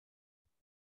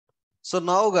So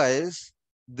now guys,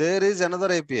 there is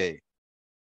another API.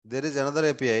 There is another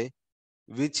API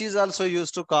which is also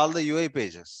used to call the UI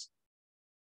pages.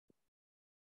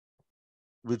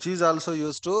 Which is also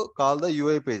used to call the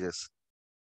UI pages.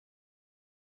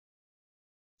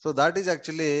 So that is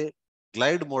actually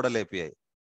GlideModal API.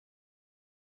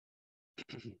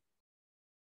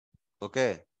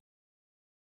 Okay.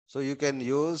 So you can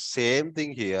use same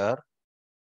thing here.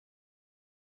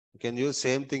 You can use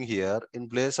same thing here. In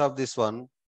place of this one,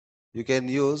 you can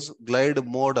use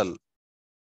GlideModal.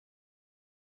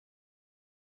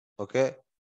 Okay.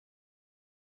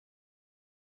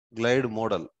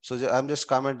 GlideModal. So I'm just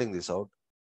commenting this out.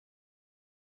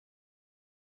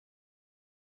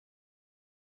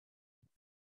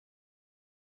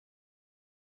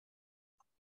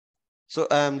 So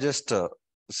I am just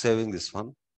saving this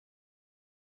one.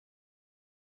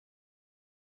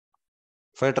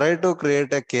 If I try to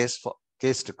create a case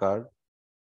record,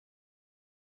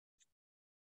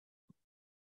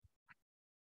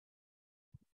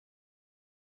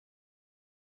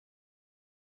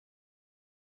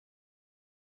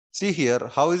 see here,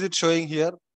 how is it showing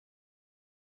here?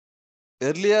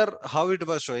 Earlier, how it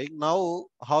was showing. Now,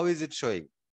 how is it showing?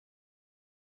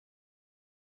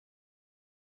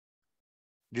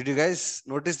 Did you guys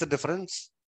notice the difference?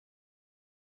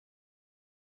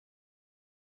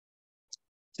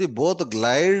 See, both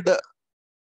glide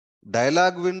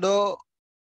dialog window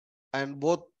and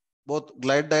both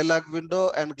glide dialog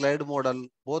window and GlideModal,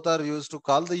 both are used to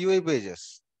call the UI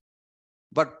pages.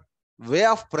 But way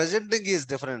of presenting is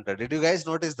different. Did you guys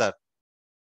notice that?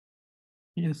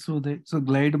 Yes, so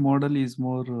GlideModal is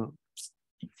more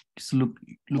look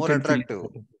more attractive.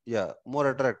 Yeah, more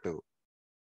attractive.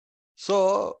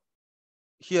 So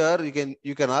here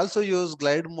you can also use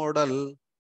GlideModal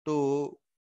to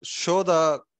show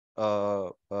the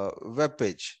web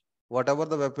page, whatever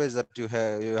the web page that you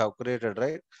have created,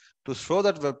 right? To show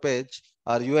that web page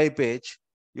or UI page,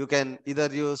 you can either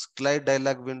use glide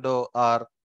dialog window or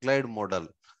GlideModal.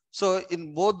 So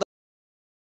in both